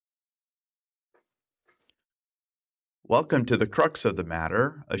Welcome to the CRUX of the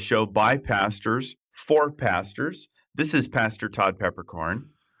Matter, a show by pastors for pastors. This is Pastor Todd Peppercorn.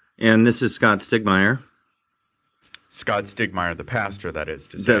 And this is Scott Stigmeyer. Scott Stigmeyer, the pastor, that is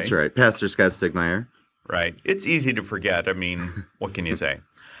to say. That's right, Pastor Scott Stigmeyer. Right. It's easy to forget. I mean, what can you say?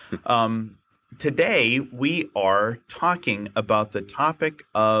 Today, we are talking about the topic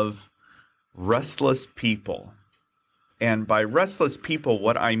of restless people. And by restless people,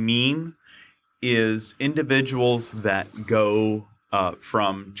 what I mean is individuals that go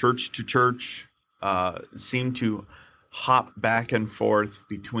from church to church, seem to hop back and forth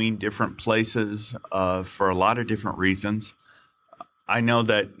between different places for a lot of different reasons. I know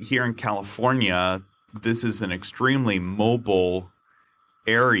that here in California, this is an extremely mobile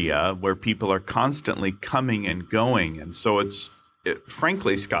area where people are constantly coming and going. And so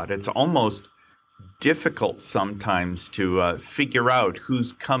frankly, Scott, it's almost difficult sometimes to figure out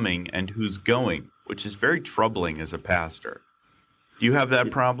who's coming and who's going, which is very troubling as a pastor. Do you have that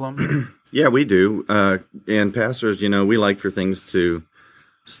problem? Yeah, we do. And pastors, we like for things to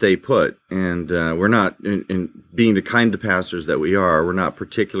stay put. And we're not, in being the kind of pastors that we are, we're not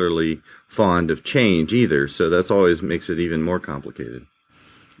particularly fond of change either. So that's always makes it even more complicated.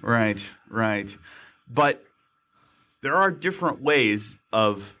 Right. But there are different ways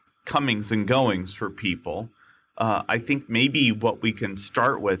of comings and goings for people. I think maybe what we can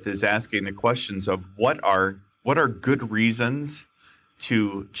start with is asking the questions of what are good reasons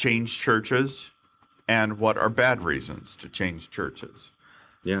to change churches and what are bad reasons to change churches.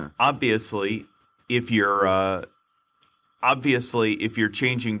 Yeah. Obviously, if you're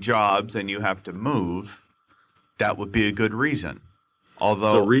changing jobs and you have to move, that would be a good reason.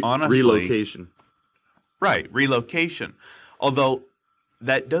 Although honestly, relocation. Right, relocation. Although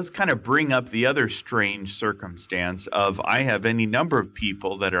that does kind of bring up the other strange circumstance of I have any number of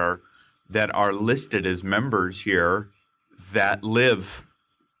people that are listed as members here that live,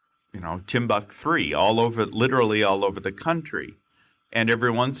 Timbuk 3, literally all over the country. And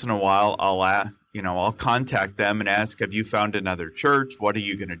every once in a while I'll contact them and ask, have you found another church? What are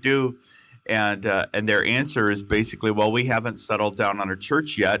you going to do? And their answer is basically, well, we haven't settled down on a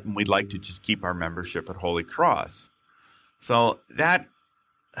church yet, and we'd like to just keep our membership at Holy Cross. So that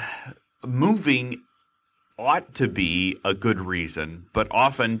moving ought to be a good reason, but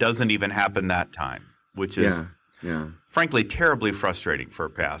often doesn't even happen that time, which is, frankly, terribly frustrating for a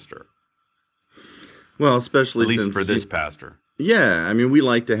pastor. Well, especially at least for this pastor. Yeah, I mean, we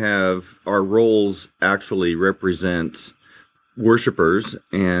like to have our roles actually represent worshipers,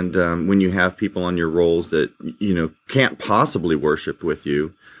 and when you have people on your roles that can't possibly worship with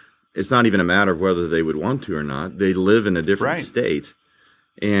you, it's not even a matter of whether they would want to or not. They live in a different state,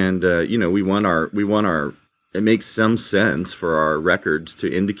 and we want our. It makes some sense for our records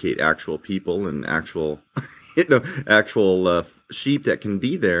to indicate actual people and actual sheep that can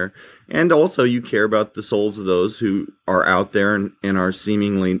be there, and also you care about the souls of those who are out there and are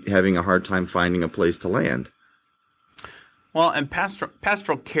seemingly having a hard time finding a place to land. Well, and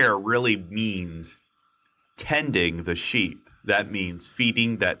pastoral care really means tending the sheep. That means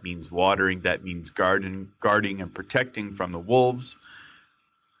feeding, that means watering, that means guarding and protecting from the wolves.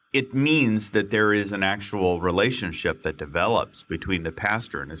 It means that there is an actual relationship that develops between the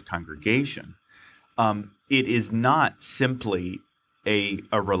pastor and his congregation. It is not simply a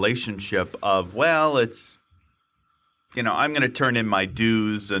relationship of, well, it's, I'm going to turn in my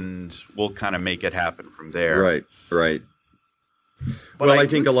dues and we'll kind of make it happen from there. Right. But well, I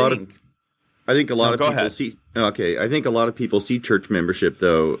think a lot of people see church membership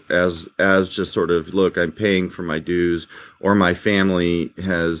though as just sort of, look, I'm paying for my dues, or my family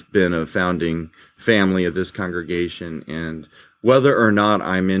has been a founding family of this congregation, and whether or not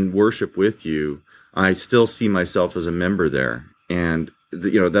I'm in worship with you, I still see myself as a member there. And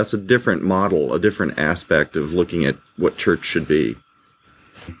that's a different model, a different aspect of looking at what church should be.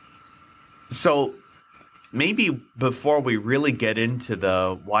 So maybe before we really get into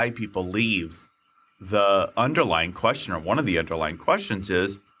the why people leave, the underlying question, or one of the underlying questions,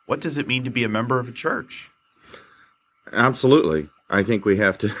 is, what does it mean to be a member of a church? Absolutely. I think we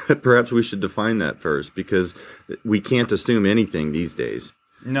have to, perhaps we should define that first, because we can't assume anything these days.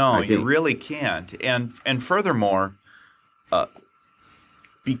 No, you really can't. And furthermore,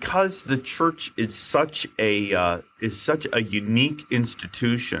 because the church is such a unique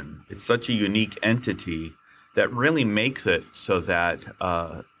institution, it's such a unique entity that really makes it so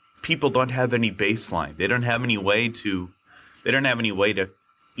that people don't have any baseline. They don't have any way to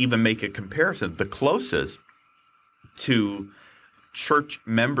even make a comparison. The closest to church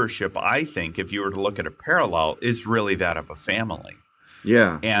membership, I think, if you were to look at a parallel, is really that of a family.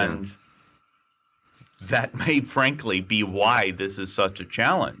 Yeah. And that may frankly be why this is such a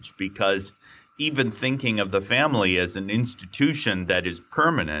challenge, because even thinking of the family as an institution that is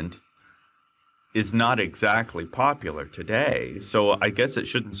permanent is not exactly popular today. So I guess it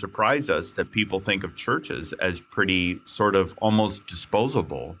shouldn't surprise us that people think of churches as pretty sort of almost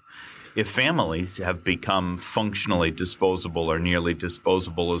disposable, if families have become functionally disposable or nearly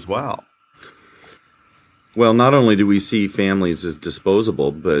disposable as well. Well, not only do we see families as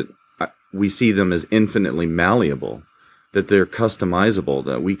disposable, but we see them as infinitely malleable, that they're customizable,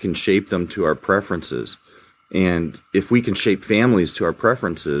 that we can shape them to our preferences. And if we can shape families to our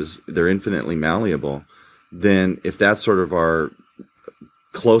preferences, they're infinitely malleable. Then if that's sort of our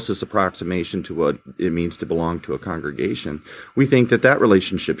closest approximation to what it means to belong to a congregation, we think that that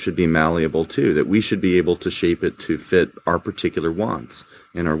relationship should be malleable too, that we should be able to shape it to fit our particular wants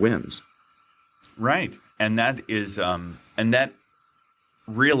and our whims. Right. And that is, and that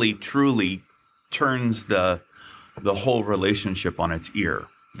really truly turns the whole relationship on its ear.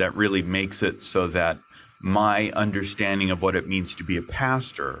 That really makes it so that my understanding of what it means to be a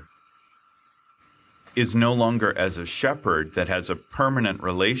pastor is no longer as a shepherd that has a permanent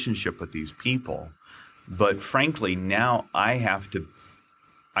relationship with these people, but frankly, now I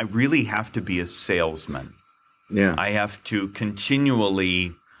really have to be a salesman. Yeah. I have to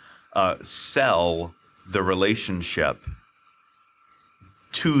continually sell the relationship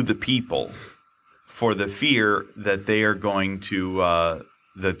to the people for the fear that they are going to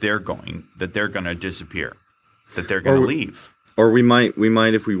that they're going to disappear, that they're going to leave. Or we might,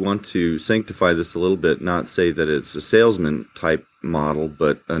 if we want to sanctify this a little bit, not say that it's a salesman type model,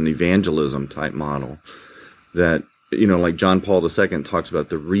 but an evangelism type model. That, like John Paul II talks about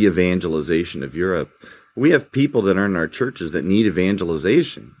the re-evangelization of Europe. We have people that are in our churches that need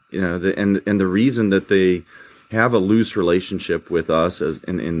evangelization, and the reason that they have a loose relationship with us as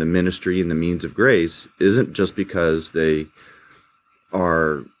in the ministry and the means of grace isn't just because they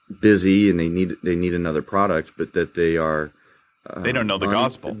are busy and they need another product, but that they are they don't know the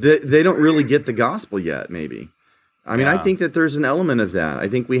gospel. They don't really get the gospel yet, maybe. I mean, I think that there's an element of that. I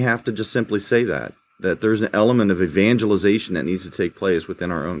think we have to just simply say that there's an element of evangelization that needs to take place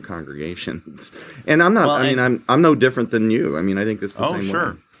within our own congregations. And I'm not, I'm no different than you. I mean, I think that's the same way. Oh,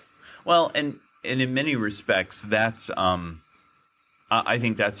 sure. Well, and in many respects, that's, I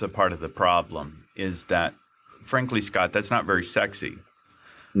think that's a part of the problem, is that, frankly, Scott, that's not very sexy.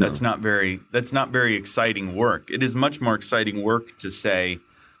 No. That's not very exciting work. It is much more exciting work to say,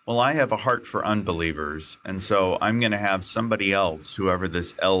 well, I have a heart for unbelievers, and so I'm going to have somebody else, whoever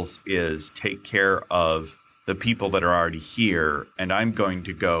this else is, take care of the people that are already here, and I'm going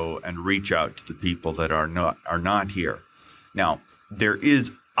to go and reach out to the people that are not here. Now, there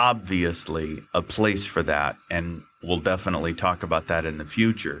is obviously a place for that, and we'll definitely talk about that in the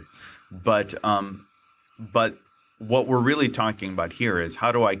future. But what we're really talking about here is,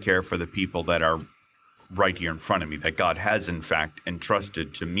 how do I care for the people that are right here in front of me, that God has in fact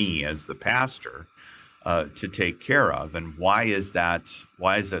entrusted to me as the pastor to take care of, and why is that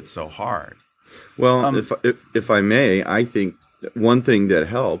so hard? Well, if I may, I think one thing that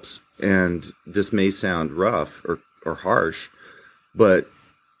helps, and this may sound rough or harsh, but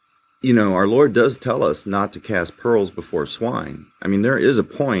our Lord does tell us not to cast pearls before swine. I mean, there is a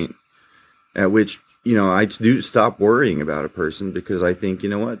point at which I do stop worrying about a person, because I think,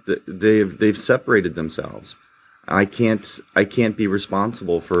 they've separated themselves. I can't be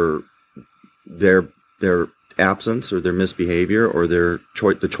responsible for their absence or their misbehavior or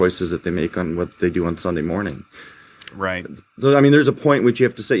the choices that they make on what they do on Sunday morning. Right. So, I mean, there's a point which you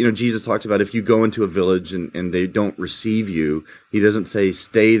have to say, Jesus talks about if you go into a village and they don't receive you, he doesn't say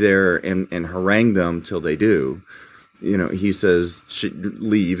stay there and harangue them till they do. He says,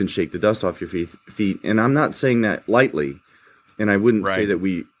 leave and shake the dust off your feet. And I'm not saying that lightly, and I wouldn't say that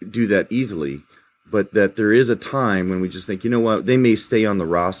we do that easily, but that there is a time when we just think, they may stay on the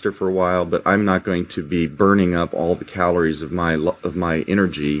roster for a while, but I'm not going to be burning up all the calories of my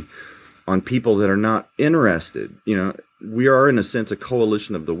energy on people that are not interested. We are, in a sense, a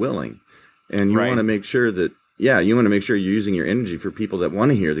coalition of the willing, and you want to make sure that you're using your energy for people that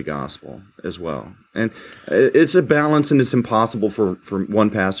want to hear the gospel as well. And it's a balance, and it's impossible for one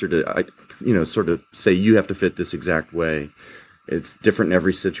pastor to, sort of say you have to fit this exact way. It's different in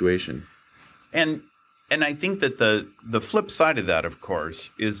every situation. And I think that the flip side of that, of course,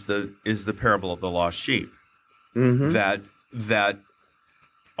 is the parable of the lost sheep. Mm-hmm. That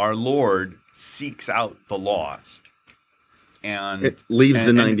our Lord seeks out the lost, and it leaves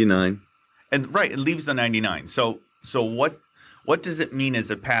the 99. It leaves the 99. So what does it mean as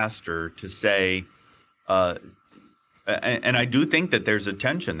a pastor to say, And I do think that there's a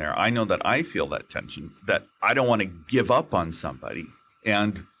tension there. I know that I feel that tension, that I don't want to give up on somebody.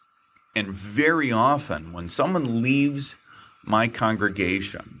 And very often when someone leaves my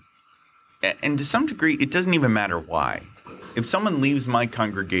congregation, and to some degree, it doesn't even matter why. If someone leaves my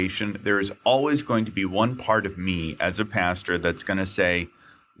congregation, there is always going to be one part of me as a pastor that's going to say,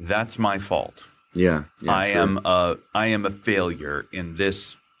 that's my fault. Yeah, I sure. am a failure in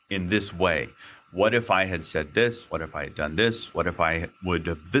this way. What if I had said this? What if I had done this? What if I would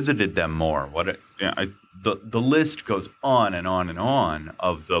have visited them more? The list goes on and on and on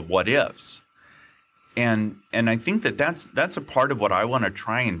of the what ifs. And I think that's a part of what I want to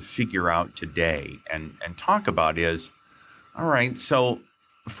try and figure out today and talk about is, all right, so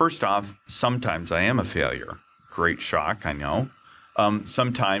first off, sometimes I am a failure. Great shock, I know.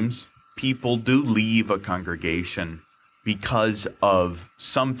 Sometimes people do leave a congregation because of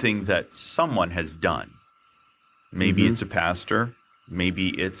something that someone has done. Maybe it's a pastor. Maybe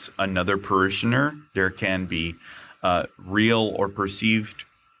it's another parishioner. There can be real or perceived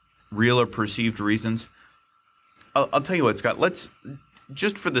reasons. I'll tell you what, Scott. Let's,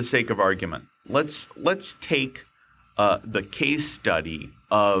 just for the sake of argument, let's take the case study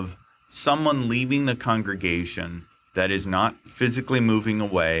of someone leaving the congregation that is not physically moving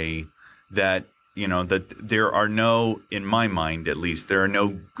away, that there are no, in my mind at least, there are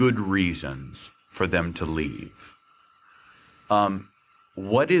no good reasons for them to leave.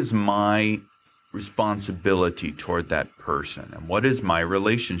 What is my responsibility toward that person, and what is my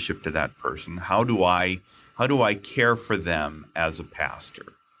relationship to that person? How do I care for them as a pastor?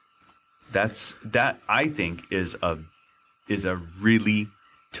 That I think is a really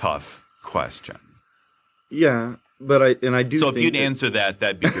tough question. Yeah. But I do. So if you'd answer that,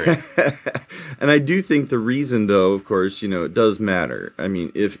 that'd be great. And I do think the reason, though, of course, it does matter. I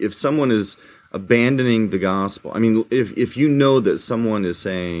mean, if someone is abandoning the gospel, I mean, if you know that someone is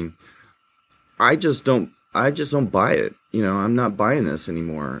saying, I just don't buy it. I'm not buying this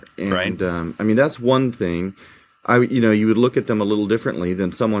anymore. And right. I mean, that's one thing. You would look at them a little differently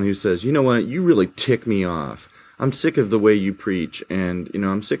than someone who says, you know what, you really tick me off. I'm sick of the way you preach, and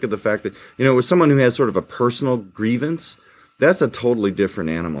I'm sick of the fact that with someone who has sort of a personal grievance, that's a totally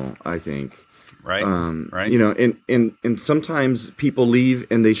different animal, I think. Right. Right. And sometimes people leave,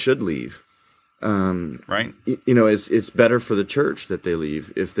 and they should leave. Right. It's better for the church that they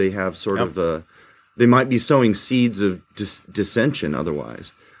leave if they have sort of they might be sowing seeds of dissension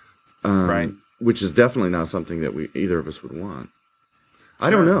otherwise. Right. Which is definitely not something that either of us would want. I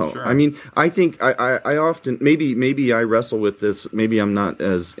don't know. Sure. I mean, I think I often, maybe I wrestle with this. Maybe I'm not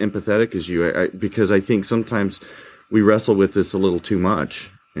as empathetic as you, because I think sometimes we wrestle with this a little too much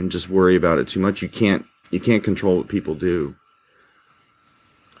and just worry about it too much. You can't control what people do.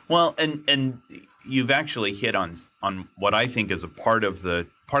 Well, and you've actually hit on what I think is a part of the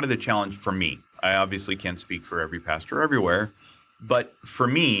challenge for me. I obviously can't speak for every pastor everywhere, but for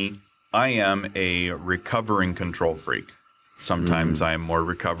me, I am a recovering control freak. Sometimes I am more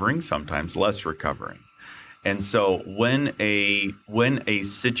recovering, sometimes less recovering. And so when a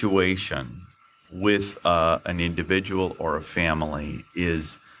situation with an individual or a family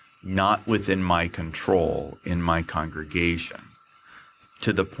is not within my control in my congregation,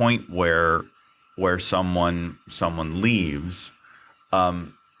 to the point where someone leaves,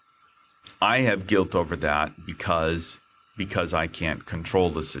 I have guilt over that because I can't control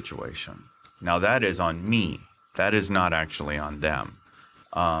the situation. Now that is on me. That is not actually on them,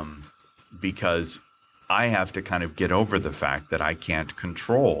 because I have to kind of get over the fact that I can't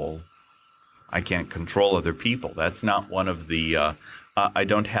control other people. That's not one of the. I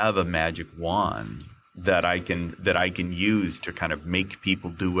don't have a magic wand that I can use to kind of make people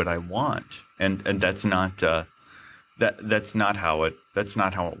do what I want, and that's not that's not how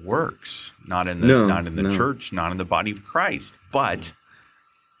it works. Not in the church, not in the body of Christ, but.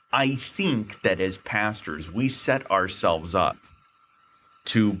 I think that as pastors, we set ourselves up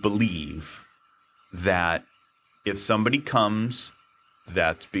to believe that if somebody comes,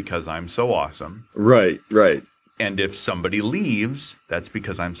 that's because I'm so awesome. Right. And if somebody leaves, that's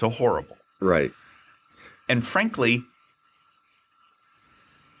because I'm so horrible. Right. And frankly,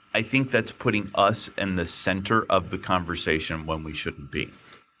 I think that's putting us in the center of the conversation when we shouldn't be.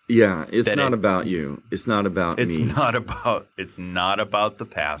 Yeah, it's not about you. It's not about me. It's not about the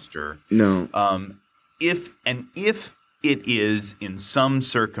pastor. No. If it is in some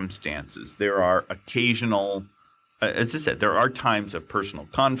circumstances, there are occasional, as I said, there are times of personal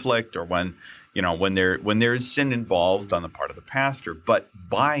conflict, or when there is sin involved on the part of the pastor. But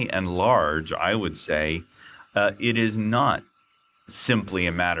by and large, I would say it is not simply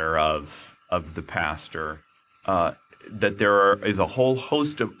a matter of the pastor. that is a whole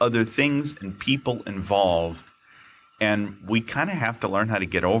host of other things and people involved, and we kind of have to learn how to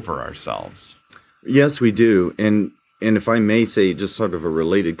get over ourselves. Yes, we do. And if I may say just sort of a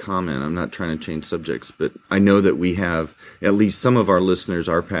related comment, I'm not trying to change subjects, but I know that we have, at least some of our listeners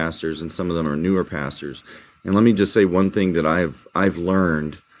are pastors and some of them are newer pastors. And let me just say one thing that I've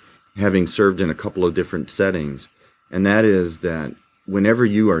learned, having served in a couple of different settings, and that is that whenever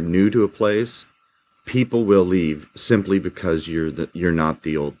you are new to a place, people will leave simply because you're not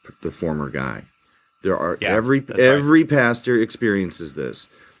the former guy. There are every pastor experiences this.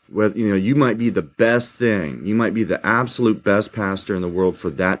 Whether you might be the best thing, you might be the absolute best pastor in the world for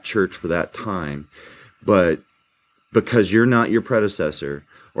that church for that time, but because you're not your predecessor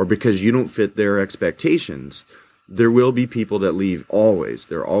or because you don't fit their expectations, there will be people that leave always.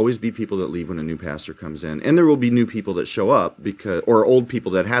 There will always be people that leave when a new pastor comes in. And there will be new people that show up or old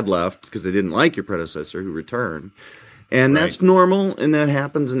people that had left because they didn't like your predecessor who return. And that's normal, and that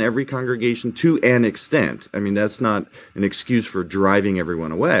happens in every congregation to an extent. I mean, that's not an excuse for driving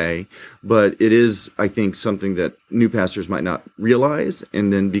everyone away, but it is, I think, something that new pastors might not realize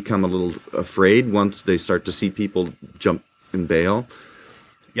and then become a little afraid once they start to see people jump and bail.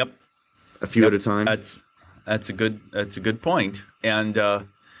 Yep. A few at a time. That's a good point. And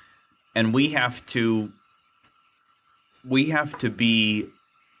we have to be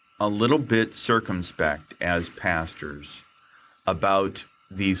a little bit circumspect as pastors about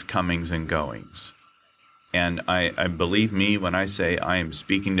these comings and goings. And I believe me when I say I am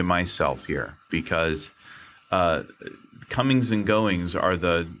speaking to myself here, because comings and goings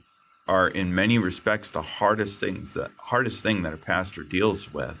are in many respects the hardest thing that a pastor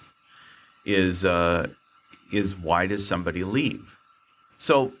deals with is why does somebody leave?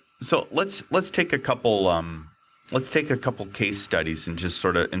 So let's take a couple Let's take a couple case studies and just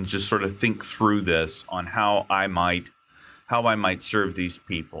sort of think through this on how I might serve these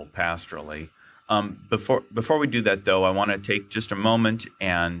people pastorally. Before we do that, though, I want to take just a moment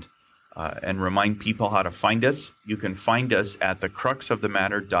and remind people how to find us. You can find us at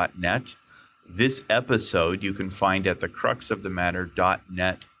thecruxofthematter.net. This episode you can find at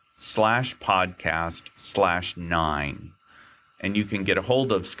thecruxofthematter.net/podcast/9. And you can get a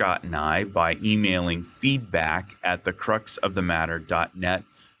hold of Scott and I by emailing feedback@thecruxofthematter.net.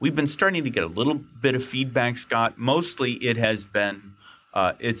 We've been starting to get a little bit of feedback, Scott. Mostly it has been,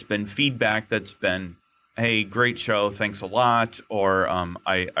 it's been feedback that's been, hey, great show, thanks a lot. Or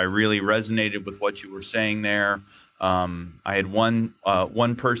I really resonated with what you were saying there. I had one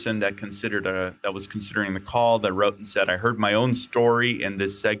person that was considering the call that wrote and said, I heard my own story in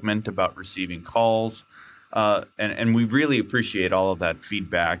this segment about receiving calls. And we really appreciate all of that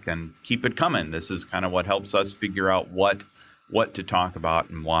feedback, and keep it coming. This is kind of what helps us figure out what to talk about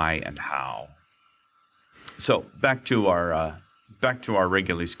and why and how. So back to our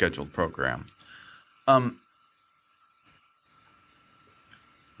regularly scheduled program.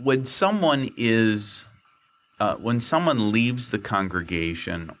 When someone leaves the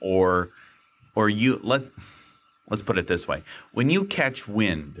congregation, or let's put it this way, when you catch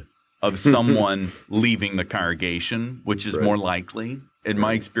wind of someone leaving the congregation, which is more likely. In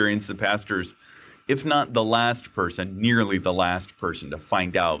my experience, the pastors, if not the last person, nearly the last person to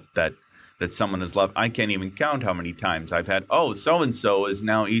find out that someone has left. I can't even count how many times I've had, so-and-so is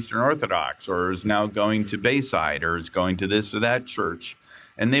now Eastern Orthodox, or is now going to Bayside, or is going to this or that church,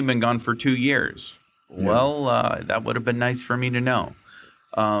 and they've been gone for 2 years. Yeah. Well, that would have been nice for me to know.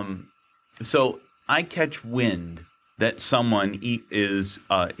 So I catch wind that someone is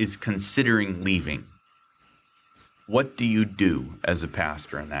considering leaving. What do you do as a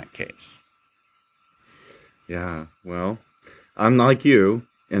pastor in that case? Yeah, well, I'm like you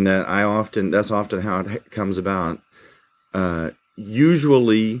in that that's often how it comes about.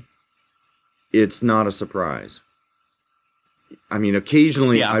 Usually, it's not a surprise. I mean,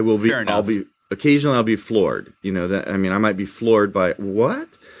 occasionally I'll be floored. I might be floored by what,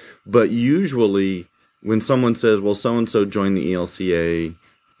 but usually, when someone says, well, so-and-so joined the ELCA,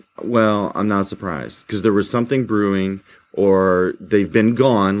 well, I'm not surprised because there was something brewing, or they've been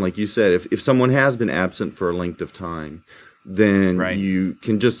gone. Like you said, if someone has been absent for a length of time, then you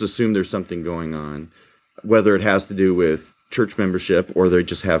can just assume there's something going on, whether it has to do with church membership or they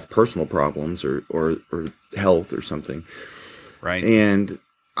just have personal problems or health or something. Right. And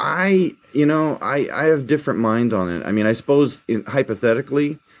I have different mind on it. I mean, I suppose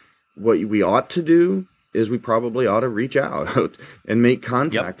hypothetically, what we ought to do is we probably ought to reach out and make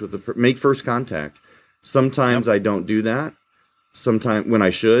contact make first contact. Sometimes I don't do that.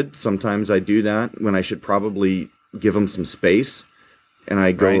 Sometimes I do that when I should probably give them some space and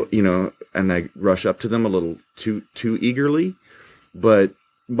I go, Right. and I rush up to them a little too eagerly, but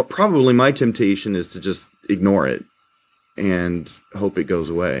probably my temptation is to just ignore it and hope it goes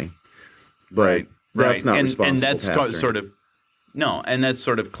away. But Right. that's not and responsible that's pastoring. sort of no, and that's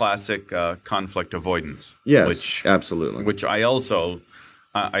sort of classic conflict avoidance. Yes, absolutely. Which I also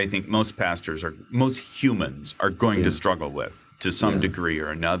I think most humans are going to struggle with to some degree or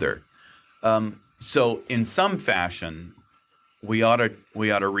another. So in some fashion, we ought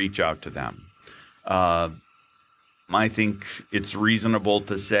to reach out to them. I think it's reasonable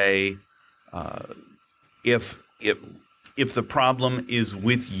to say if the problem is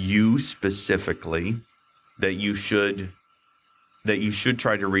with you specifically, that you should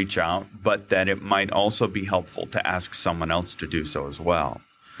try to reach out, but that it might also be helpful to ask someone else to do so as well.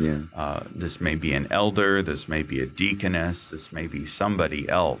 Yeah. This may be an elder, this may be a deaconess, this may be somebody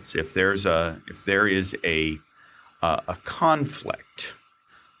else. If there is a conflict,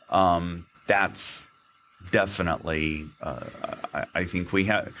 that's definitely. I think we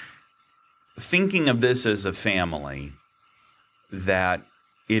have thinking of this as a family, that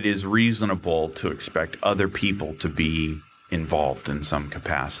it is reasonable to expect other people to be involved in some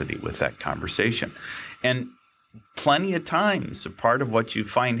capacity with that conversation. And plenty of times, a part of what you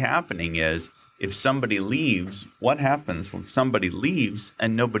find happening is if somebody leaves, what happens when somebody leaves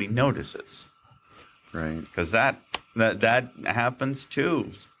and nobody notices? Right. Because that happens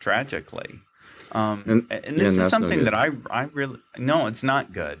too, tragically. And this is something that I really no, it's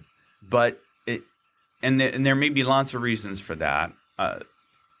not good. But there may be lots of reasons for that.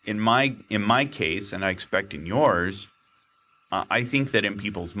 In my case, and I expect in yours, I think that in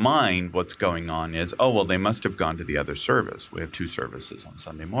people's mind, what's going on is, oh, well, they must have gone to the other service. We have 2 services on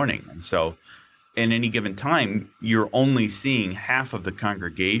Sunday morning. And so in any given time, you're only seeing half of the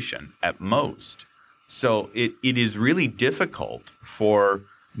congregation at most. So it is really difficult for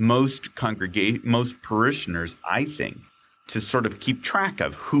most parishioners, I think, to sort of keep track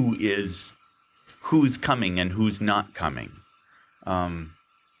of who's coming and who's not coming.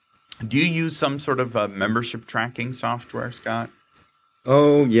 Do you use some sort of membership tracking software, Scott?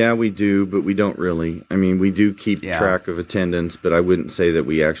 Oh, yeah, we do, but we don't really. I mean, we do keep track of attendance, but I wouldn't say that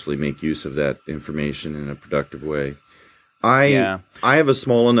we actually make use of that information in a productive way. I have a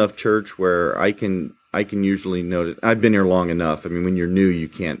small enough church where I can usually notice. I've been here long enough. I mean, when you're new, you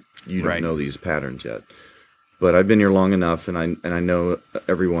don't know these patterns yet. But I've been here long enough, and I know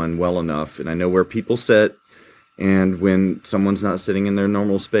everyone well enough, and I know where people sit. And when someone's not sitting in their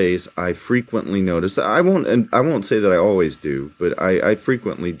normal space, I frequently notice. I won't say that I always do, but I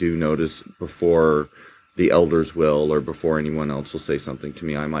frequently do notice before the elders will, or before anyone else will say something to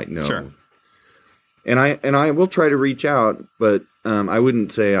me. I might know. Sure. And I will try to reach out, but I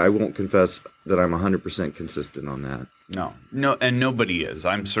won't confess that I'm 100% consistent on that. No, and nobody is.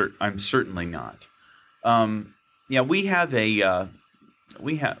 I'm certainly not. We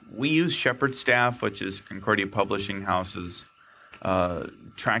have we use Shepherd Staff, which is Concordia Publishing House's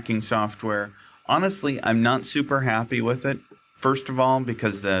tracking software. Honestly, I'm not super happy with it. First of all,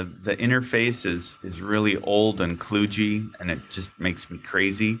 because the interface is really old and kludgy, and it just makes me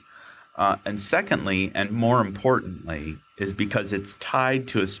crazy. And secondly, and more importantly, is because it's tied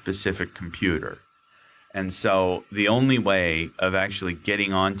to a specific computer. And so the only way of actually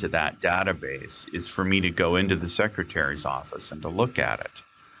getting onto that database is for me to go into the secretary's office and to look at it.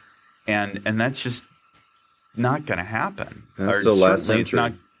 And that's just not going to happen. That's so last century. It's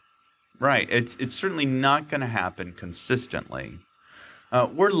not, right. It's certainly not going to happen consistently.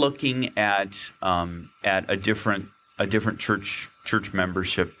 We're looking at a different church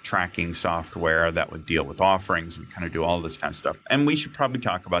membership tracking software that would deal with offerings and kind of do all this kind of stuff. And we should probably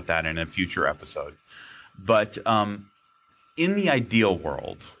talk about that in a future episode. But in the ideal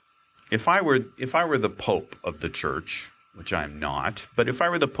world, if I were the Pope of the church, which I'm not, but if I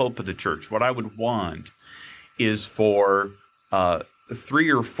were the Pope of the church, what I would want is for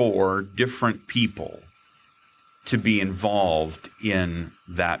 3 or 4 different people to be involved in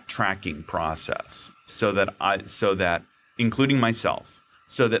that tracking process, so that including myself,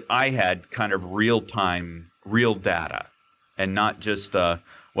 so that I had kind of real data, and not just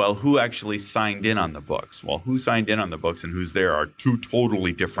who actually signed in on the books? Well, who signed in on the books and who's there are 2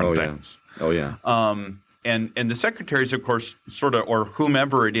 totally different things. Oh, yeah. And the secretaries, of course, sort of, or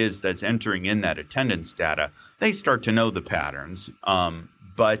whomever it is that's entering in that attendance data, they start to know the patterns.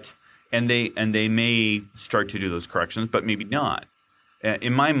 But they may start to do those corrections, but maybe not.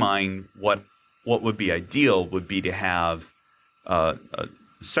 In my mind, what would be ideal would be to have a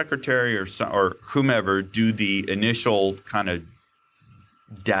secretary or whomever do the initial kind of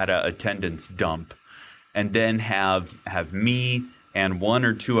data attendance dump, and then have me and one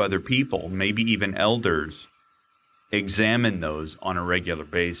or two other people, maybe even elders, examine those on a regular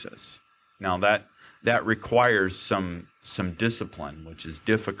basis. Now that requires some discipline, which is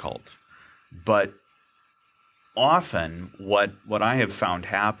difficult, but often what I have found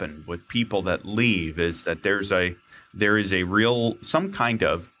happen with people that leave is that there is a real, some kind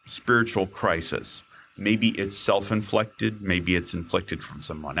of spiritual crisis. Maybe it's self-inflicted, maybe it's inflicted from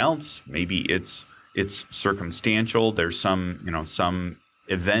someone else, maybe it's circumstantial. There's some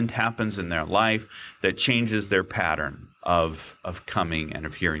event happens in their life that changes their pattern of coming and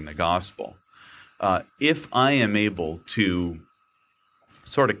of hearing the gospel. If I am able to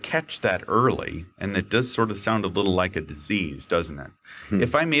sort of catch that early, and it does sort of sound a little like a disease, doesn't it?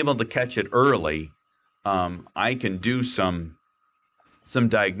 If I'm able to catch it early, I can do some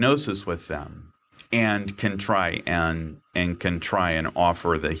diagnosis with them, and can try and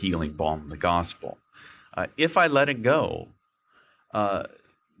offer the healing balm of the gospel. If I let it go,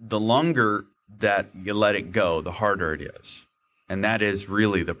 the longer that you let it go, the harder it is. And that is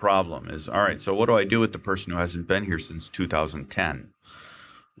really the problem is, all right, so what do I do with the person who hasn't been here since 2010?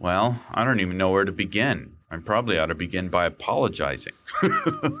 Well, I don't even know where to begin. I probably ought to begin by apologizing,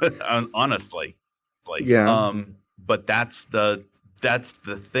 honestly. But that's the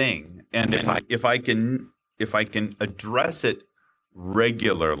thing. And if I can address it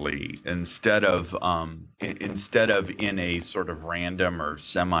regularly instead of in a sort of random or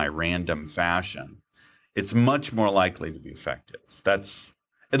semi-random fashion, it's much more likely to be effective. That's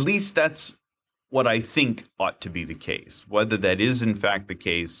what I think ought to be the case. Whether that is in fact the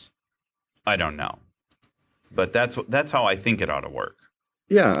case, I don't know. But that's how I think it ought to work.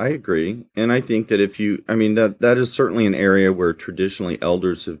 Yeah, I agree. And I think that that is certainly an area where traditionally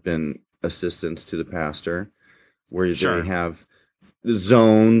elders have been assistants to the pastor, where Sure. they have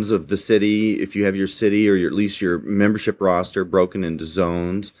zones of the city. If you have your city or at least your membership roster broken into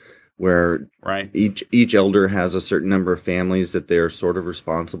zones, where Right. each elder has a certain number of families that they are sort of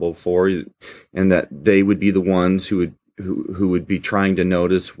responsible for, and that they would be the ones who would be trying to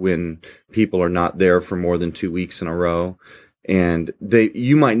notice when people are not there for more than 2 weeks in a row. And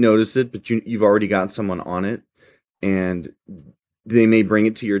you might notice it, but you've already got someone on it, and they may bring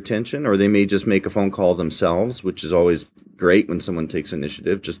it to your attention, or they may just make a phone call themselves, which is always great when someone takes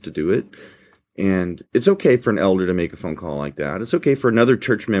initiative just to do it. And it's okay for an elder to make a phone call like that. It's okay for another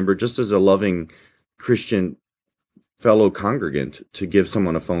church member, just as a loving Christian fellow congregant, to give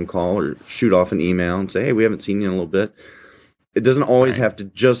someone a phone call or shoot off an email and say, hey, we haven't seen you in a little bit. It doesn't always have to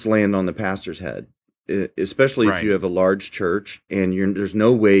just land on the pastor's head, especially if you have a large church and there's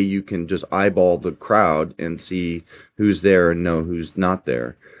no way you can just eyeball the crowd and see who's there and know who's not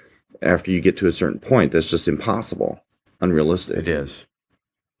there. After you get to a certain point, that's just impossible, unrealistic.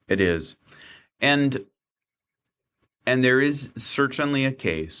 It is. And there is certainly a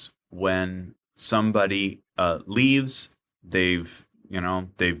case when somebody leaves, they've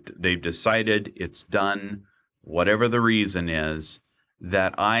decided it's done, whatever the reason is,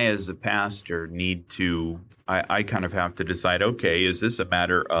 that I, as a pastor, I kind of have to decide, okay, is this a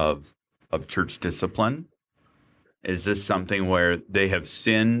matter of church discipline? Is this something where they have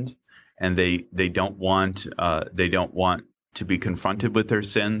sinned and they don't want to be confronted with their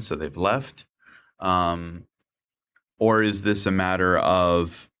sin, so they've left? Or is this a matter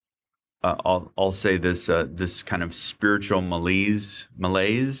of I'll say this kind of spiritual malaise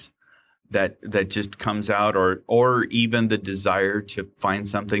that just comes out, or even the desire to find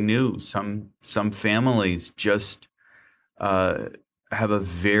something new. Some families just have a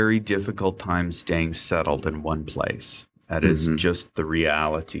very difficult time staying settled in one place. That is just the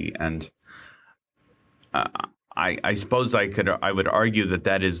reality. And I suppose I would argue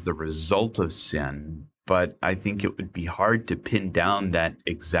that is the result of sin, but I think it would be hard to pin down that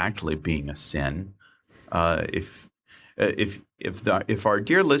exactly being a sin. If our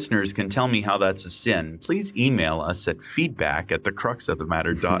dear listeners can tell me how that's a sin, please email us at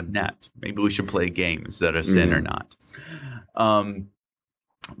feedback@thecruxofthematter.net. Maybe we should play a game. Is that a sin or not?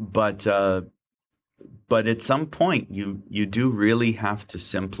 But at some point, you do really have to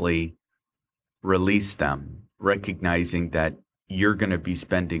simply release them, recognizing that you're going to be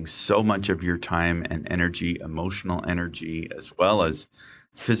spending so much of your time and energy, emotional energy, as well as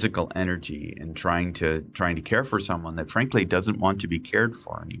physical energy, in trying to care for someone that frankly doesn't want to be cared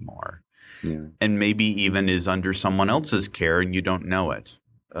for anymore, and maybe even is under someone else's care and you don't know it.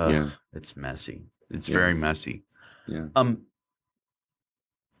 It's messy. It's very messy. Yeah.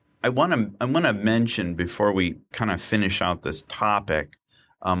 I want to mention, before we kind of finish out this topic,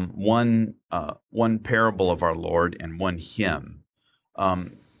 one parable of our Lord and one hymn.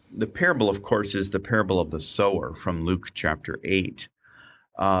 the parable, of course, is the parable of the sower from Luke chapter 8.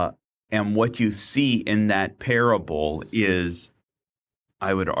 And what you see in that parable is,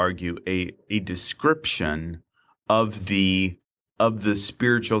 I would argue, a description of the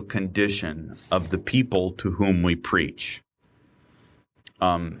spiritual condition of the people to whom we preach.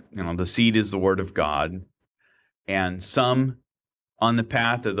 The seed is the word of God, and some on the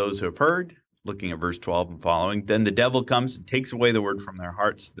path of those who have heard, looking at verse 12 and following, then the devil comes and takes away the word from their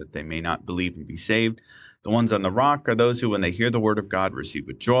hearts, that they may not believe and be saved. The ones on the rock are those who, when they hear the word of God, receive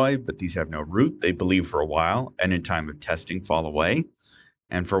with joy, but these have no root. They believe for a while, and in time of testing fall away.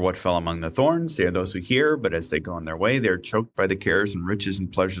 And for what fell among the thorns, they are those who hear, but as they go on their way, they are choked by the cares and riches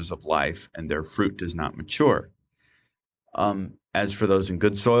and pleasures of life, and their fruit does not mature. As for those in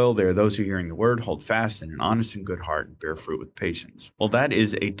good soil, they are those who, hearing the word, hold fast in an honest and good heart and bear fruit with patience. Well, that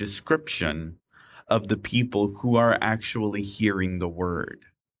is a description of the people who are actually hearing the word.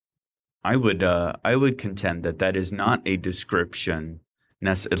 I would contend that is not a description,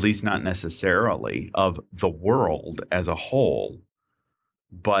 at least not necessarily, of the world as a whole,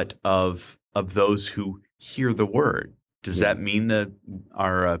 but of those who hear the word. Does that mean that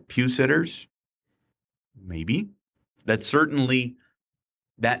our pew sitters? Maybe.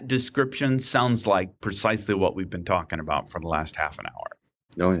 That description sounds like precisely what we've been talking about for the last half an hour.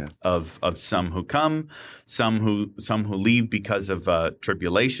 Oh yeah. Of some who come, some who leave because of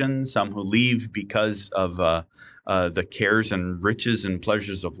tribulation, some who leave because of the cares and riches and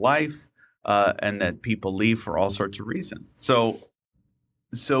pleasures of life, and that people leave for all sorts of reasons. So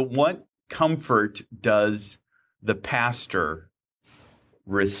what comfort does the pastor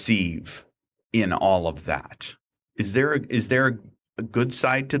receive in all of that? Is there a good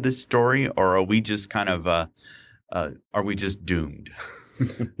side to this story, or are we just kind of are we just doomed?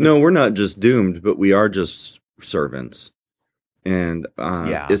 No, we're not just doomed, but we are just servants. And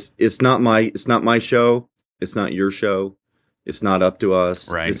it's not my show. It's not your show. It's not up to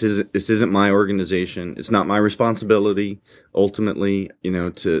us. Right. This isn't my organization. It's not my responsibility ultimately,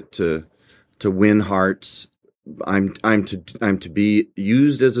 to win hearts. I'm to be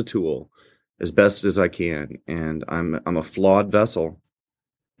used as a tool as best as I can, and I'm a flawed vessel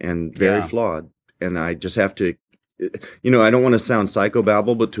and very flawed, and I just have to I don't want to sound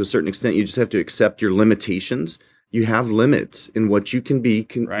psychobabble, but to a certain extent, you just have to accept your limitations. You have limits in what you can be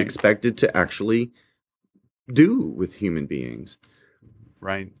expected to actually do with human beings.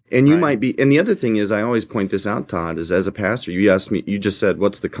 Right. And you might be, and the other thing is, I always point this out, Todd, is as a pastor, you asked me, you just said,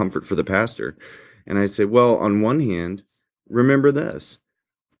 what's the comfort for the pastor? And I say, well, on one hand, remember this.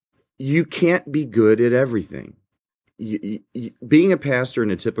 You can't be good at everything. Being a pastor in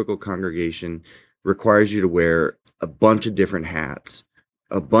a typical congregation requires you to wear a bunch of different hats,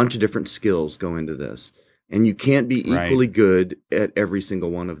 a bunch of different skills go into this, and you can't be equally good at every single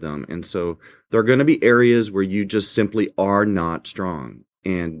one of them. And so there are going to be areas where you just simply are not strong.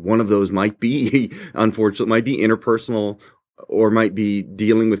 And one of those might be, unfortunately, might be interpersonal, or might be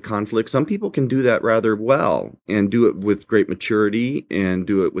dealing with conflict. Some people can do that rather well and do it with great maturity and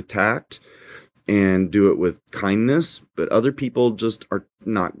do it with tact and do it with kindness, but other people just are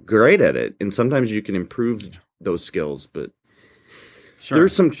not great at it. And sometimes you can improve those skills, but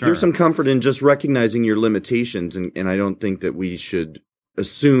there's some comfort in just recognizing your limitations. And I don't think that we should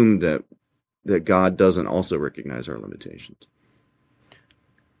assume that God doesn't also recognize our limitations.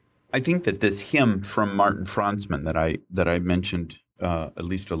 I think that this hymn from Martin Franzmann that I mentioned at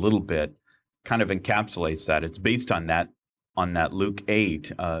least a little bit kind of encapsulates that. It's based on that Luke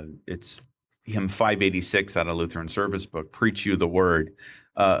 8. It's hymn 586 out of Lutheran Service Book, Preach You the Word.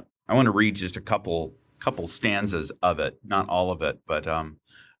 I want to read just a couple stanzas of it, not all of it, but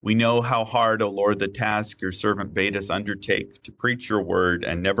we know how hard, O Lord, the task your servant bade us undertake, to preach your word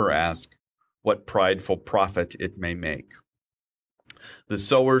and never ask what prideful profit it may make. The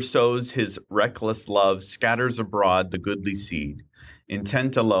sower sows his reckless love, scatters abroad the goodly seed,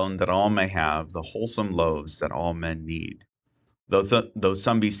 intent alone that all may have the wholesome loaves that all men need. Though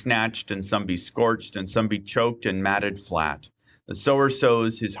some be snatched and some be scorched and some be choked and matted flat, the sower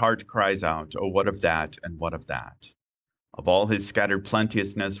sows, his heart cries out, oh, what of that and what of that? Of all his scattered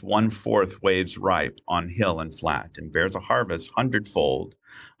plenteousness, 1/4 waves ripe on hill and flat, and bears a harvest hundredfold.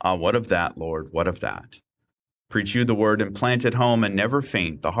 Ah, what of that, Lord, what of that? Preach you the word and plant it home, and never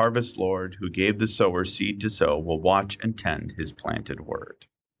faint. The harvest Lord, who gave the sower seed to sow, will watch and tend his planted word.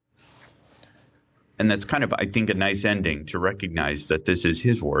 And that's kind of, I think, a nice ending to recognize that this is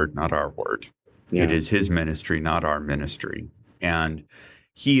his word, not our word. Yeah. It is his ministry, not our ministry. And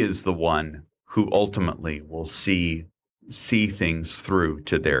he is the one who ultimately will see things through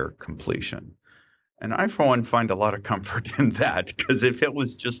to their completion. And I, for one, find a lot of comfort in that, because if it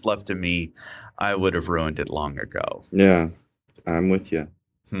was just left to me, I would have ruined it long ago. Yeah, I'm with you.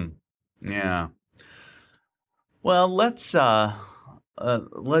 Yeah. Well, let's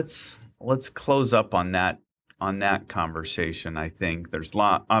close up on that conversation. I think there's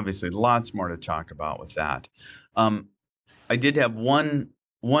obviously lots more to talk about with that. I did have one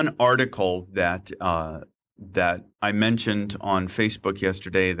article that I mentioned on Facebook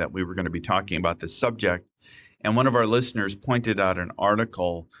yesterday that we were going to be talking about this subject, and one of our listeners pointed out an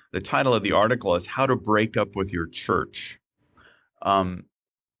article. The title of the article is "How to Break Up with Your Church,"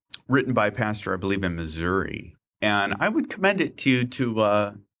 written by a pastor, I believe, in Missouri. And I would commend it to you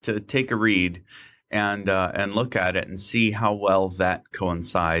to take a read and look at it and see how well that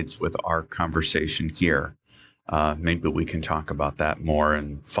coincides with our conversation here. Maybe we can talk about that more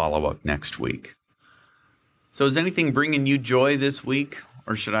and follow up next week. So is anything bringing you joy this week,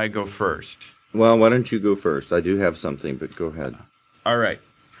 or should I go first? Well, why don't you go first? I do have something, but go ahead. All right.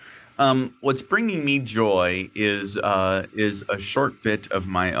 What's bringing me joy is a short bit of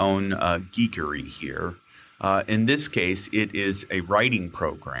my own geekery here. In this case, it is a writing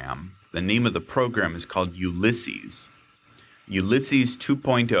program. The name of the program is called Ulysses. Ulysses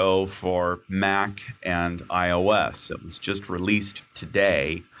 2.0 for Mac and iOS. It was just released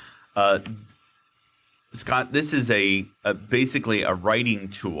today. Scott, this is basically a writing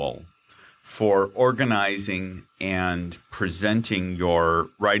tool for organizing and presenting your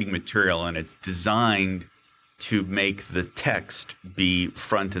writing material, and it's designed to make the text be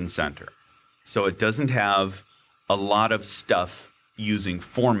front and center. So it doesn't have a lot of stuff using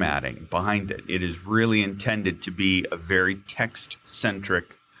formatting behind it. It is really intended to be a very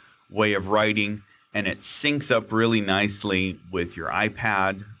text-centric way of writing, and it syncs up really nicely with your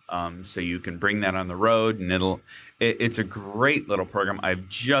iPad, so you can bring that on the road, and it's a great little program. I've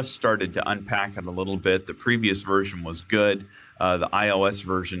just started to unpack it a little bit. The previous version was good. The iOS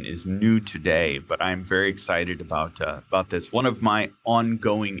version is new today, but I'm very excited about this. One of my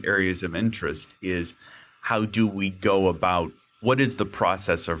ongoing areas of interest is how do we go about, what is the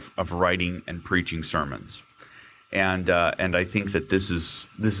process of writing and preaching sermons? And I think that this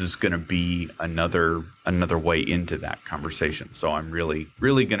is going to be another way into that conversation. So I'm really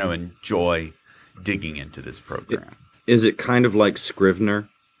going to enjoy digging into this program. Is it kind of like Scrivener?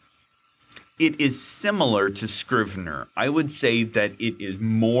 It is similar to Scrivener. I would say that it is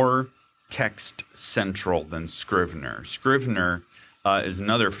more text central than Scrivener. Scrivener is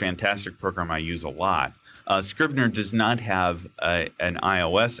another fantastic program I use a lot. Scrivener does not have an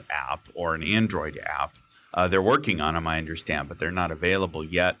iOS app or an Android app. They're working on them, I understand, but they're not available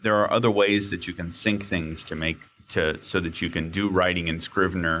yet. There are other ways that you can sync things so that you can do writing in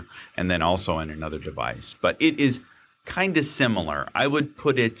Scrivener and then also in another device. But it is kind of similar. I would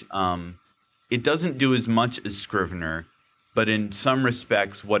put it, it doesn't do as much as Scrivener, but in some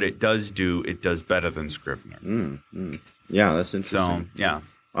respects, what it does do, it does better than Scrivener. Yeah, that's interesting. So, yeah.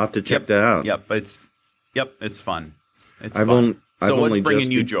 I'll have to check that out. It's fun. It's fun. So what's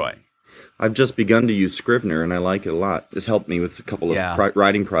bringing you joy? I've just begun to use Scrivener, and I like it a lot. It's helped me with a couple of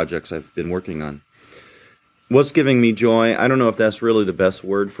writing projects I've been working on. What's giving me joy? I don't know if that's really the best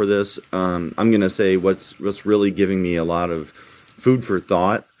word for this. I'm going to say what's really giving me a lot of food for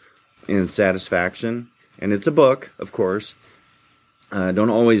thought and satisfaction. And it's a book, of course. I don't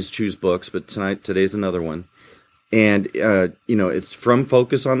always choose books, but today's another one. And, it's from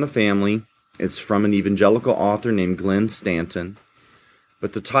Focus on the Family. It's from an evangelical author named Glenn Stanton.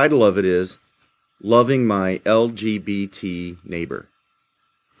 But the title of it is Loving My LGBT Neighbor.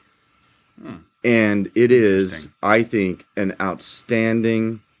 And it is, I think, an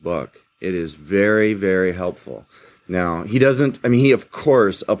outstanding book. It is very, very helpful. Now, he of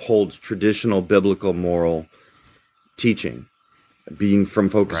course upholds traditional biblical moral teaching, being from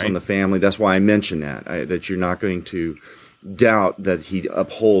Focus on the Family. That's why I mentioned that you're not going to doubt that he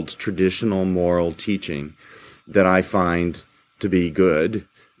upholds traditional moral teaching that I find to be good.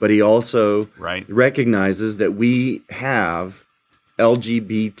 But he also recognizes that we have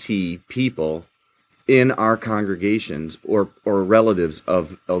LGBT people in our congregations or relatives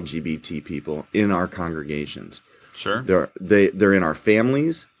of LGBT people in our congregations. Sure. They're in our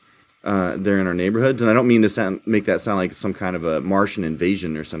families. They're in our neighborhoods. And I don't mean to make that sound like some kind of a Martian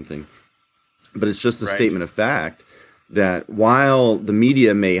invasion or something. But it's just a statement of fact that while the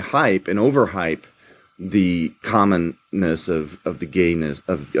media may hype and overhype the commonness of the gayness,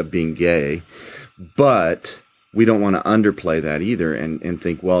 of being gay, but we don't want to underplay that either and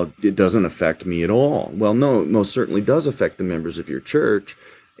think, well, it doesn't affect me at all. Well, no, it most certainly does affect the members of your church,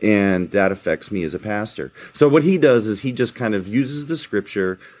 and that affects me as a pastor. So what he does is he just kind of uses the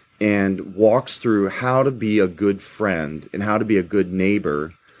scripture and walks through how to be a good friend and how to be a good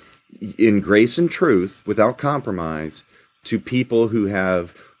neighbor in grace and truth without compromise to people who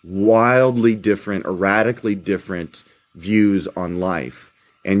have wildly different or radically different views on life.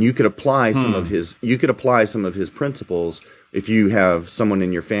 And you could apply some of his principles if you have someone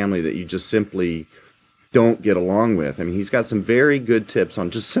in your family that you just simply don't get along with. I mean, he's got some very good tips on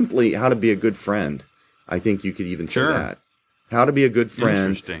just simply how to be a good friend. I think you could even say that. How to be a good friend.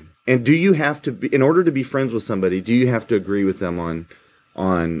 Interesting. And do you have to be, in order to be friends with somebody, do you have to agree with them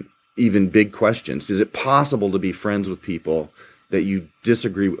on even big questions? Is it possible to be friends with people that you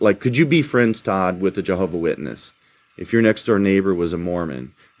disagree with? Like, could you be friends, Todd, with a Jehovah's Witness? If your next door neighbor was a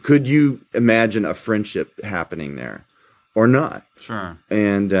Mormon, could you imagine a friendship happening there or not? Sure.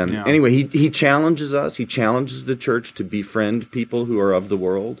 And anyway, he challenges us. He challenges the church to befriend people who are of the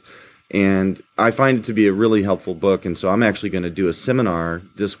world. And I find it to be a really helpful book. And so I'm actually going to do a seminar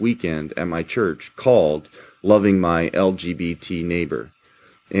this weekend at my church called Loving My LGBT Neighbor.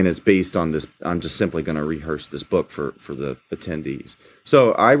 And it's based on this. I'm just simply going to rehearse this book for the attendees.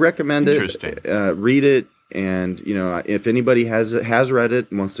 So I recommend it. Read it. And, if anybody has read it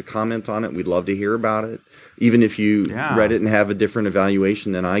and wants to comment on it, we'd love to hear about it. Even if you read it and have a different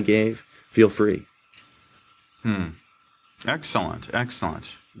evaluation than I gave, feel free. Excellent.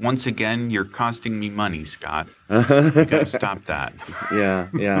 Once again, you're costing me money, Scott. You got to stop that. Yeah.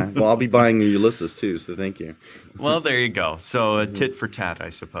 Well, I'll be buying Ulysses too, so thank you. Well, there you go. So a tit for tat, I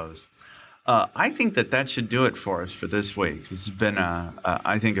suppose. I think that should do it for us for this week. This has been,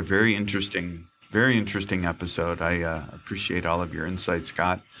 I think, a very interesting episode. I appreciate all of your insights,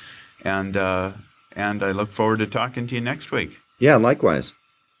 Scott, and I look forward to talking to you next week. Yeah, likewise.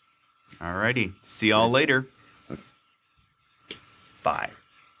 All righty. See y'all later. Bye.